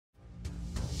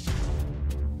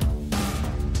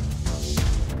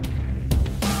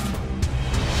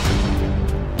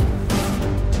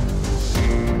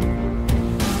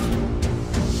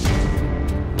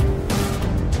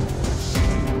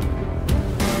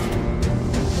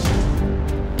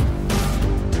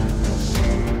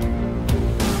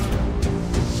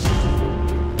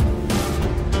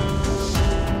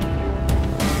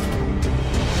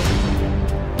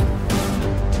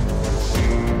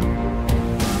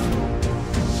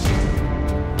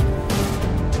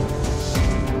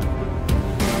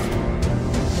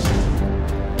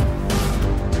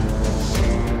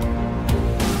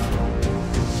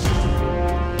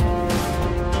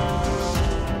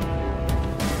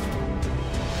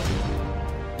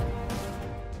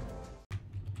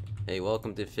Hey,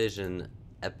 welcome to Fission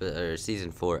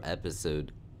Season 4,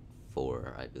 Episode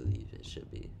 4, I believe it should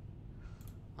be.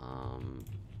 I'm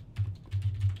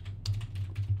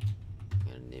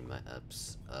gonna name my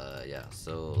eps. Yeah,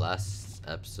 so last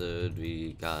episode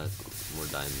we got more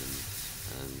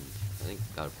diamonds, and I think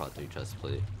got a Prot 3 chest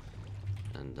plate.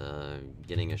 And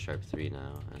getting a Sharp 3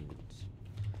 now, and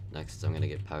next I'm gonna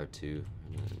get Power 2,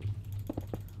 and then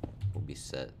we'll be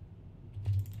set.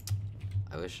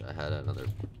 I wish I had another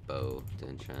bow to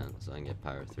enchant so I can get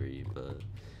Power 3, but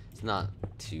it's not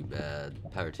too bad.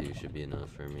 Power 2 should be enough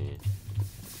for me. I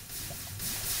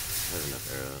have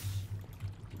enough arrows.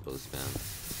 Bow spam.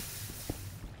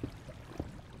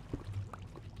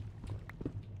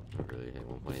 I really hate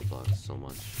 1.8 blocks so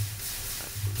much.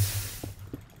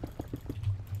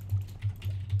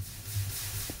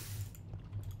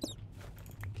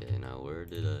 Okay, now where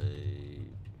did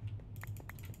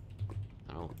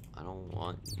I don't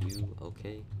want you,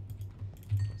 okay?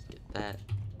 Let's get that.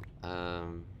 I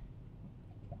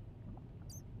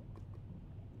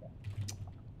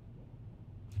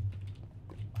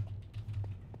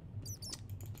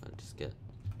just get,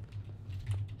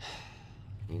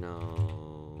 you know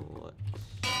what?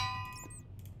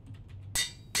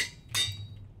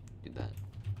 Do that.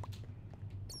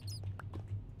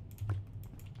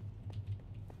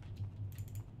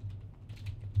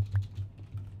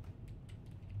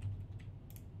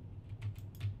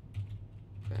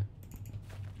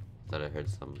 Thought I heard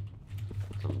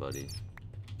somebody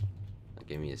that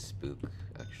gave me a spook.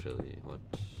 Actually, what?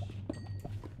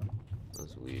 That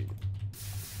was weird.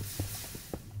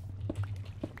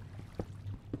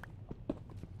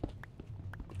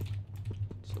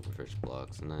 Silver first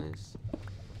block's nice.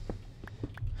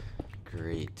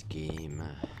 Great game.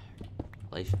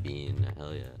 Life bean,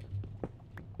 hell yeah.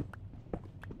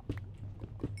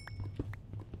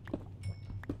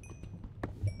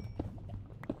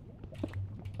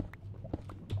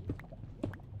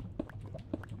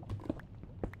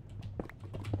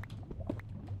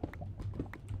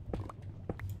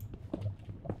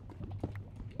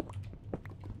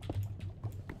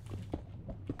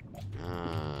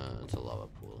 It's a lava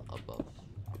pool above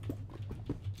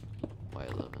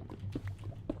Y11.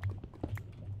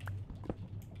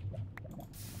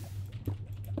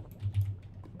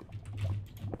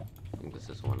 I think this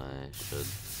is when I should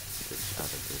switch out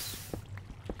of this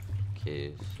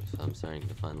cave, so I'm starting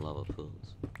to find lava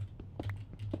pools.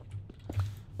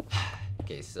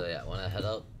 Okay, so yeah, when I head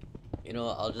out, you know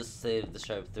what, I'll just save the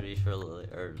Sharp 3 for a little,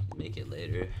 or make it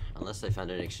later. Unless I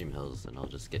find it in Extreme Hills, then I'll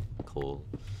just get coal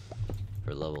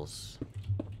for levels.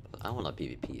 But I want a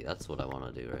PvP, that's what I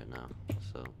want to do right now.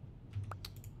 So,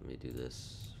 let me do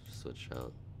this, switch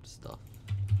out stuff,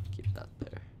 keep that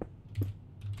there.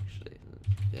 Actually,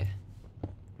 yeah.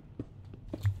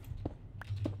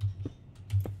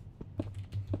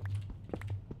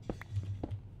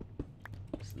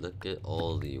 Just look at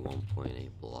all the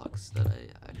 1.8 blocks that I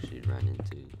actually ran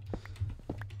into.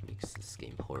 Makes this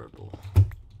game horrible.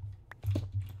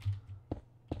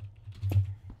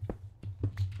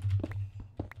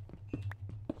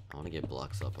 I want to get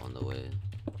blocks up on the way,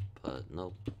 but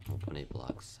nope, 1.8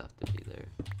 blocks have to be there.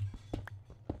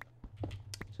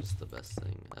 Just the best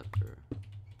thing ever.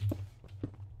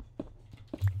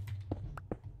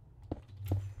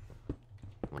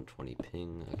 .120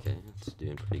 ping, okay, it's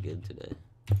doing pretty good today.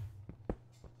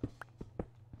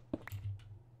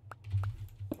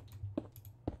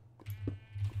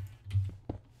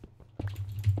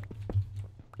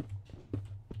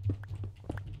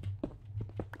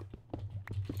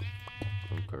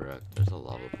 Correct, there's a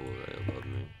lava pool right above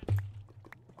me.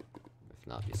 If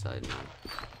not beside me.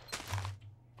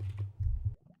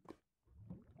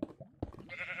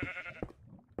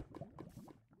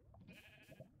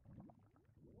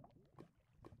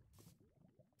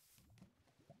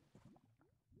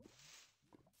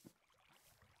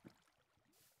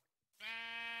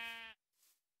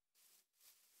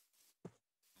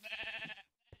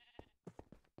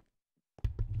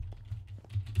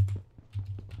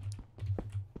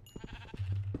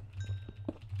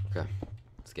 Okay,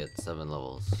 let's get 7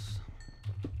 levels.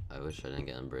 I wish I didn't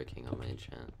get unbreaking on my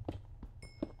enchant.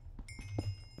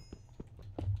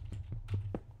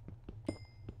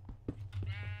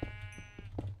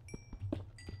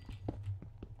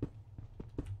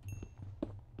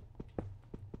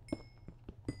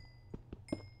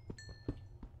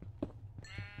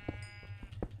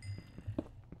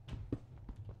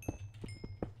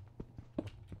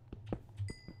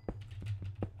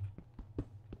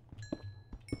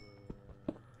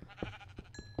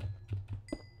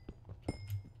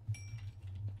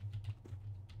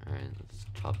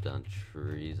 chop down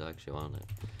trees. I actually want to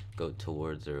go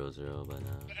towards 0, by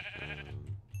now.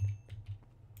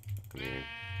 Come here,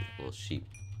 little sheep.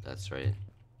 That's right.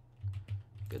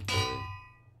 Good boy.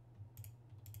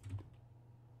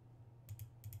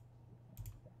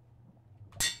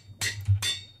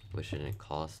 Wish it didn't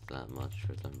cost that much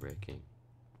for them breaking.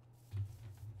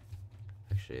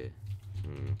 Actually,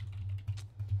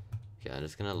 okay, I'm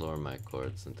just gonna lower my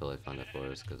quartz until I find a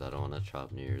forest because I don't want to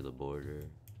chop near the border.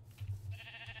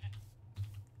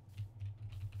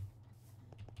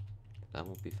 That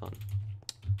won't be fun.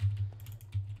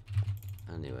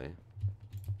 Anyway,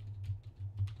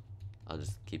 I'll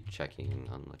just keep checking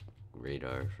on the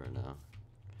radar for now.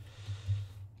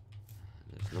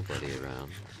 There's nobody around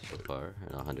so far,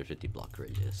 and 150 block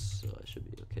radius, so I should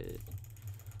be okay.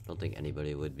 Don't think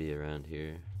anybody would be around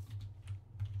here.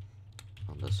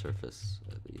 On the surface,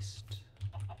 at least.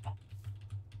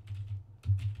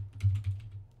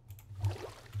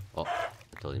 Oh, I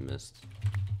totally missed.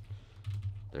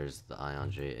 There's the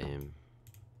IonJ aim.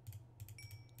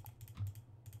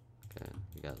 Okay,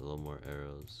 we got a little more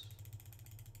arrows.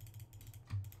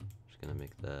 Just gonna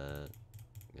make that.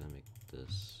 I'm gonna make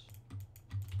this.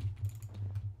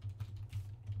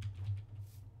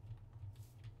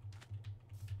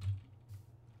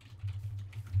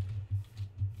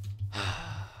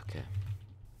 Okay.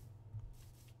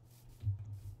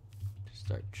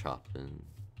 Start chopping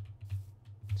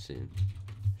soon.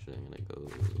 Actually, I'm gonna go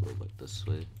a little bit this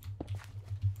way.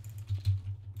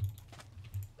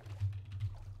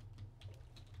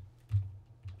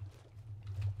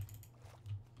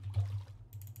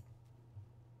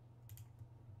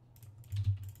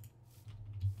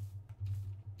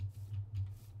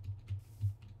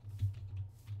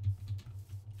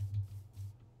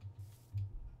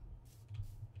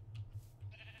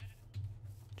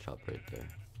 Chop right there.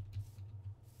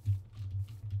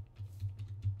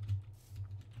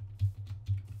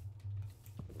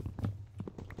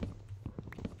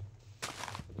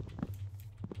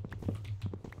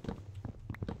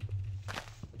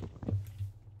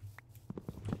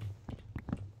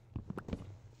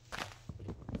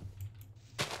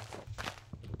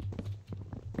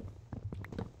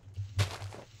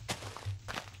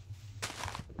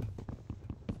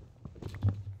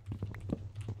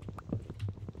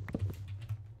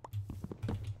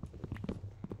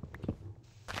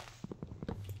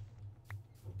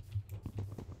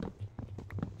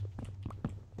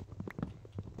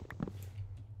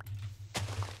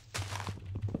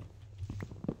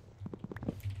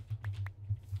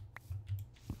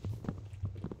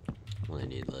 Only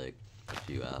need like a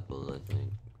few apples, I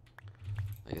think.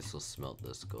 I guess we'll smelt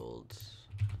this gold.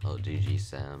 Oh, GG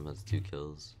Sam has 2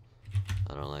 kills.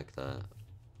 I don't like that.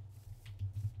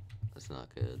 That's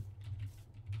not good.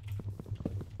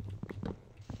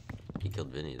 He killed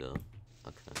Vinny though.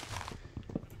 Okay.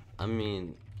 I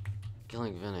mean,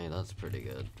 killing Vinny, that's pretty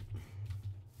good.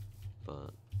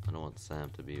 But I don't want Sam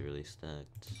to be really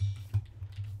stacked.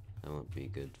 That won't be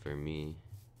good for me.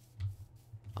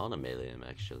 I want to melee him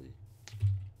actually.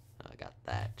 I got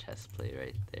that chest plate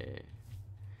right there.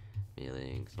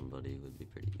 Meleeing somebody would be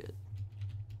pretty good.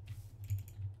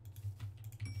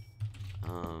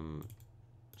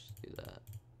 Let's do that.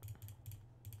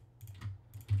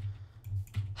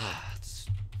 Let's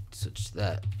switch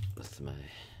that with my,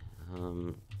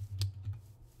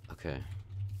 okay.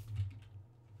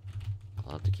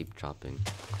 I'll have to keep chopping.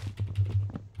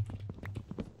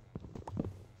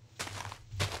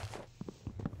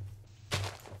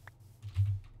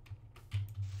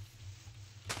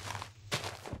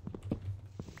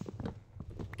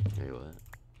 Hey, what?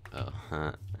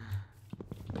 Oh,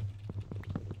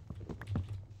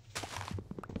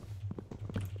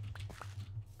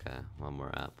 okay, one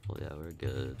more apple. Yeah, we're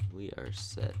good. We are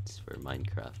set for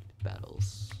Minecraft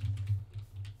battles.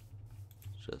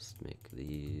 Just make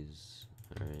these.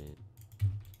 Alright.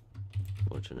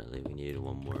 Fortunately, we needed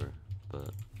one more,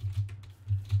 but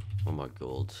one more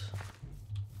gold.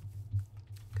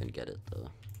 Couldn't get it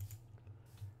though.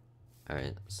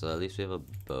 Alright, so at least we have a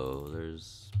bow.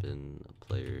 There's been a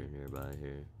player nearby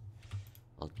here.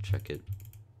 I'll check it.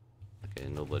 Okay,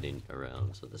 nobody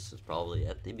around, so this is probably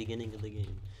at the beginning of the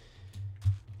game.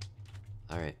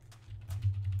 Alright.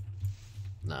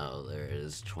 Now there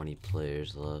is 20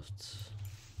 players left.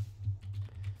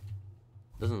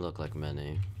 Doesn't look like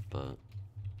many, but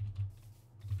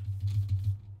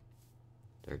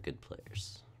they're good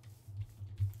players.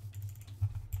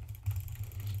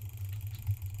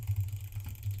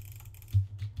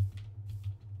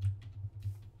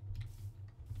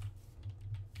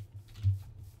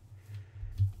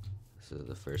 This is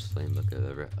the first flame book I've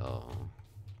ever. Oh,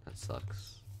 that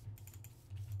sucks.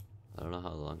 I don't know how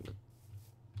long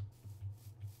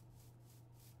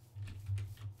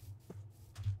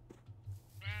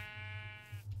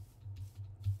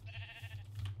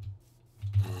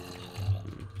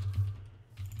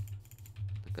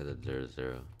Because it's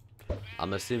 0-0.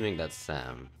 I'm assuming that's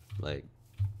Sam. Like,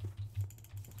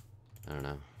 I don't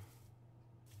know.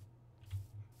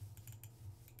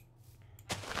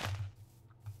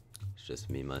 It's just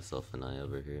me, myself, and I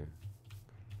over here.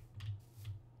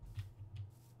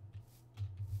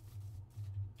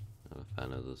 Not a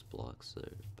fan of those blocks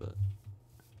there, but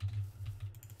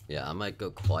yeah, I might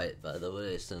go quiet by the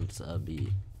way, since I'll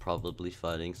be probably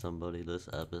fighting somebody this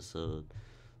episode.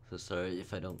 So sorry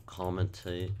if I don't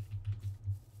commentate.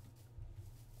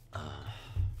 Okay,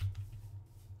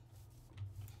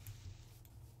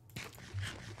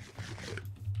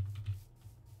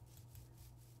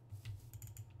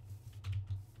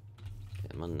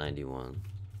 I'm on 91.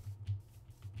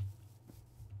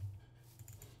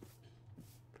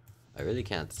 I really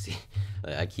can't see.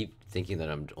 Like, I keep thinking that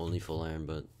I'm only full iron,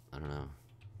 but I don't know.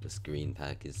 This green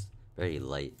pack is very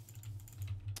light.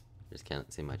 Just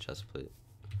can't see my chest plate.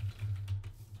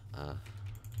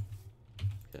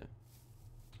 Okay.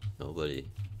 Nobody.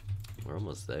 We're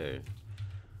almost there.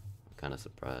 I'm kind of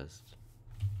surprised.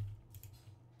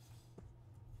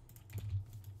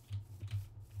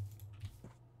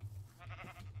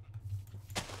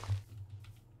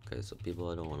 Okay, so people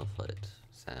I don't want to fight.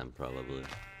 Sam probably.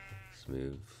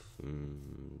 Smooth.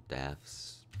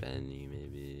 Daffz. Benny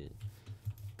maybe.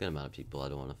 Good amount of people I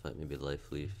don't want to fight. Maybe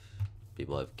Life Leaf.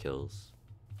 People have kills.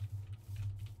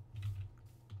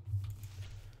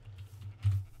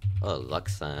 Oh,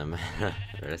 Lux Sam.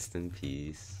 Rest in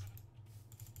peace.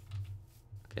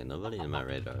 Okay, nobody in my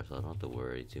radar, so I don't have to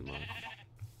worry too much.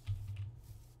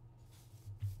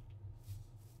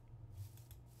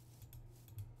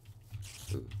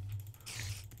 Ooh.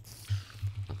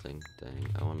 Nothing. Dang,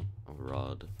 I want a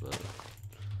rod, but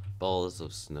balls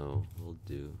of snow will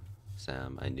do.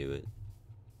 Sam, I knew it.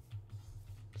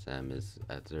 Sam is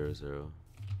at 0-0.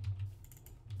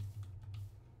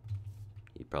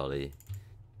 He probably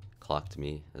clocked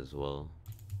me as well.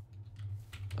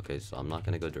 Okay, so I'm not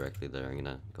gonna go directly there. I'm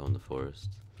gonna go in the forest.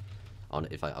 I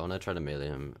wanna try to melee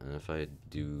him, and if I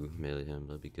do melee him,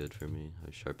 that'd be good for me. I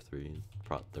have sharp 3,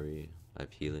 prot 3. I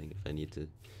have healing if I need to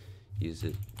use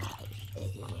it.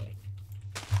 Okay.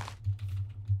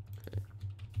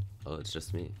 Oh, it's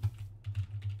just me.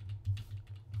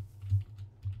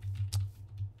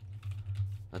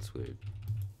 That's weird.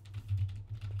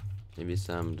 Maybe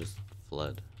Sam just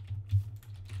fled.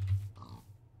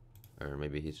 Or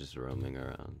maybe he's just roaming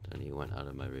around and he went out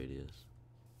of my radius.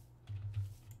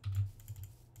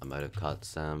 I might have caught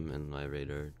Sam in my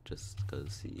radar just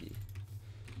because he...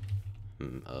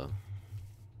 oh.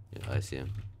 Yeah, I see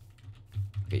him.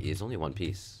 Okay, he's only one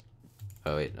piece.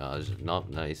 Oh wait, no, he's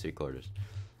 3/4.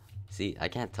 See, I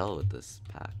can't tell with this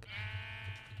pack.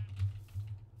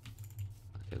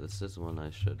 Okay, this is one I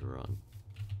should run.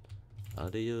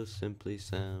 Adios, Simply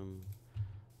Sam.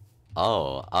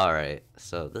 Oh, alright.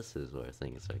 So this is where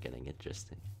things are getting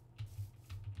interesting.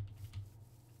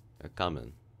 They're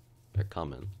coming. They're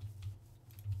coming.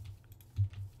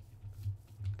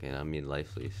 Okay, I mean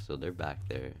Life Leaf, so they're back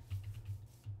there.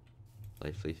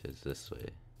 Life Leaf is this way.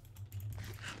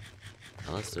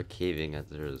 Unless they're caving at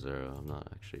 0-0, I'm not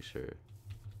actually sure.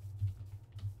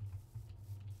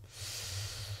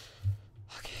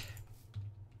 Okay.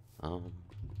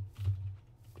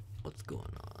 What's going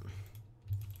on?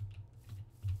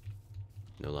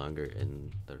 No longer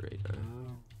in the radar.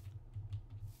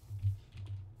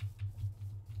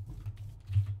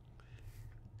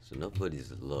 So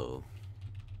nobody's low.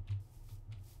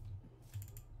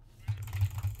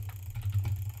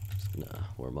 Just gonna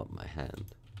warm up my hand.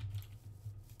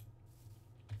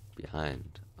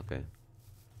 Behind, okay.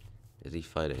 Is he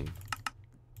fighting?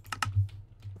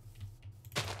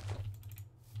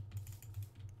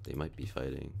 They might be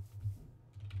fighting.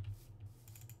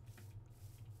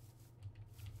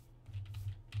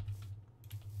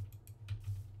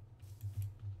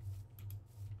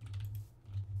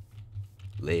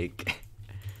 Lake.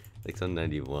 Lake's on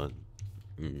 91.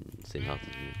 Same house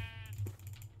as me.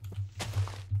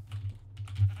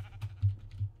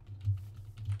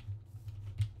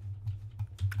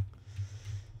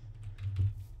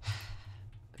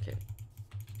 Okay.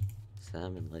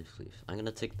 Sam and Life Leaf. I'm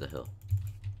gonna take the hill.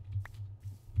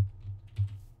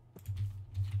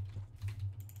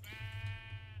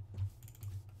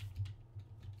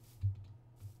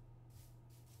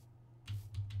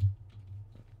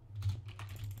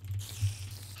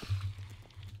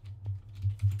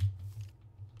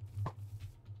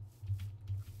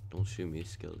 Don't shoot me,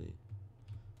 Skelly.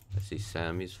 I see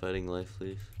Sammy's fighting Life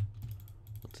Leaf.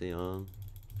 What's he on?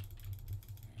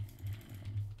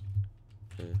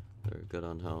 Okay, they're good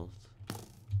on health.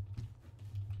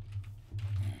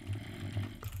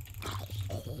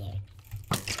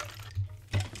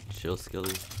 Chill,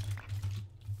 Skilly.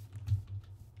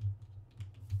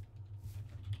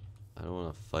 I don't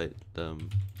want to fight them.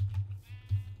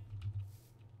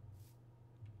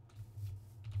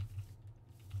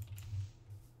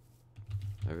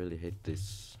 I really hate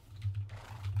this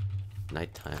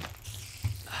nighttime.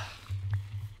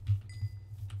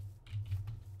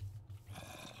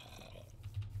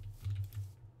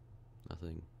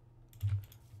 Nothing.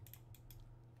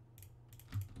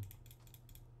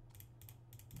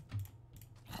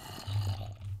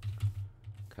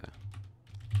 Okay.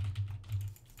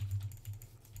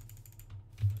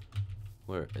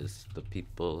 Where is the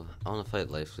people? I want to fight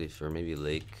Lifeleaf or maybe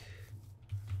Lake.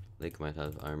 Lake might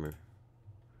have armor.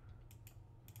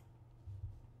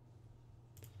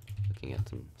 Looking at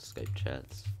some Skype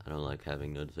chats. I don't like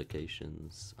having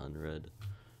notifications unread.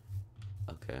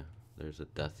 Okay, there's a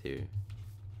death here.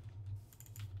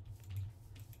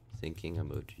 Thinking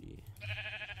emoji.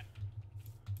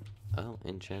 Oh,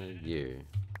 enchanted gear.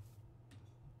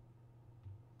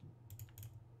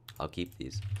 I'll keep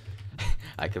these.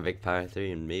 I can make power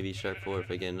 3 and maybe sharp 4 if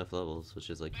I get enough levels,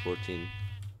 which is like 14.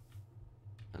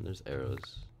 And there's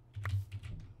arrows.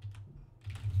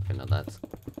 Okay, now that's...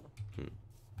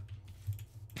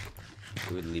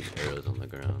 Who would leave arrows on the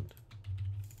ground?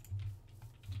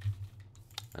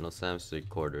 I know Sam's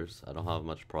 3/4. I don't have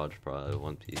much proj pro. I have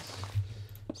 1 piece.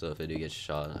 So if I do get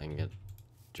shot, I can get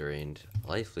drained.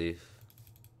 Lifeleaf.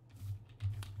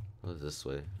 What is this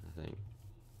way, I think?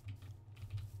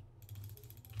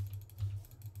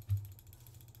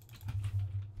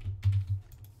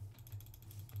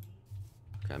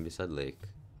 Okay, I'm beside Lake.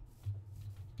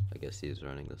 I guess he's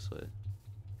running this way.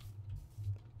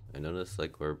 I noticed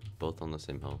like we're both on the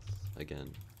same health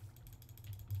again.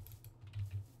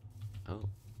 Oh,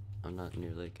 I'm not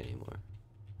near Lake anymore.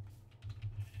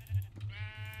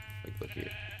 Like, look here.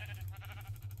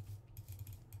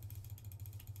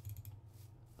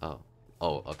 Oh.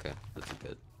 Oh, okay. That's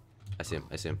good. I see him.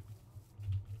 I see him.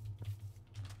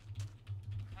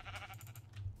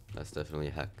 That's definitely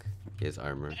a hack. He has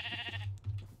armor.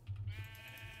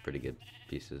 Pretty good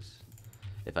pieces.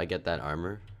 If I get that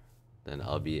armor, then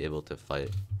I'll be able to fight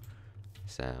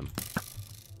Sam.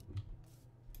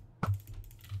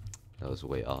 That was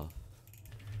way off.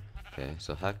 Okay,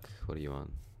 so hack, what do you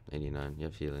want? 89, you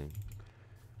have healing.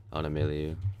 I wanna melee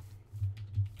you.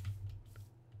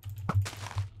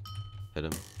 Hit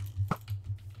him.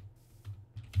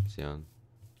 Sion,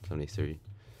 73.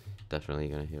 Definitely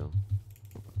gonna heal.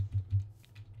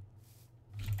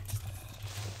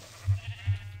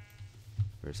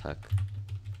 Where's hack?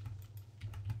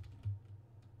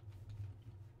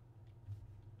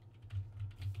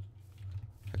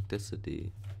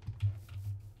 Hecticity.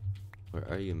 Where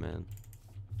are you, man?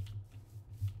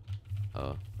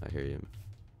 Oh, I hear you.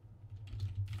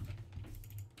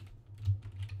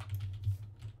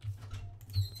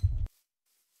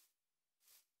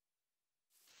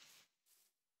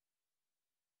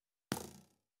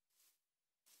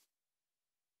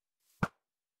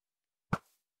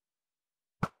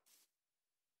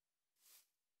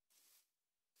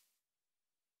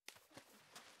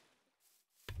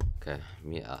 Okay,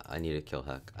 I need to kill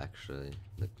hack actually.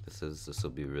 Like this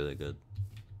will be really good.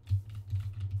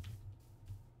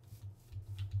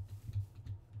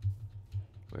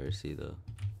 Where is he though?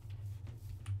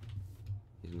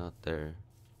 He's not there.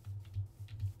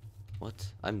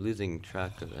 What? I'm losing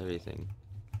track of everything.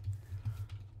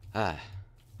 Ah.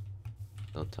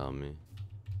 Don't tell me.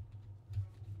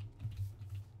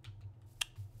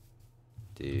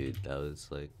 Dude, that was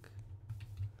like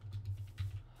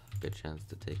good chance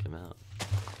to take him out.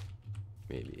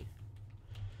 Maybe.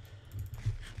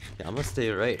 Yeah, I'm gonna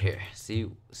stay right here. See.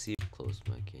 Close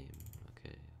my game.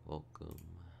 Okay. Welcome.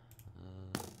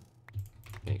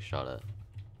 Getting shot at.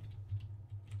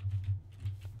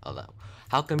 Oh, that.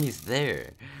 How come he's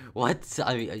there? What?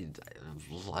 I mean,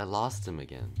 I lost him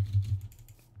again.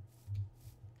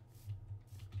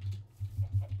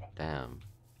 Damn.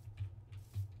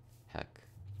 Heck.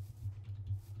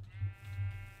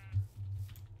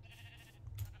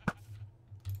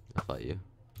 I fought you.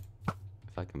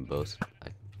 If I can boast,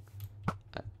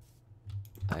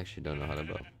 I actually don't know how to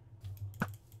bow.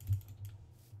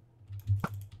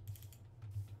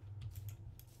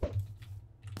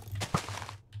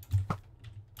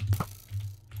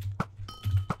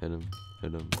 Hit him,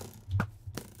 hit him.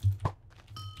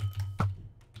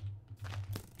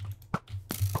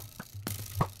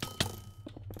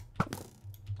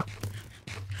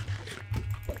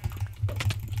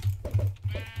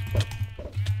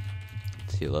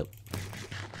 Let's heal up.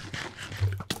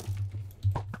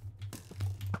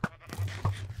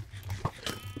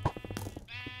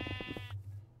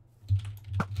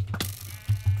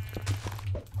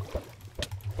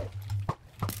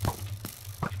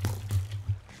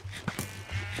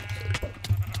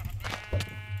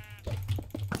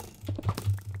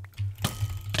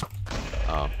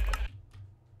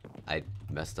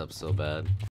 messed up so bad.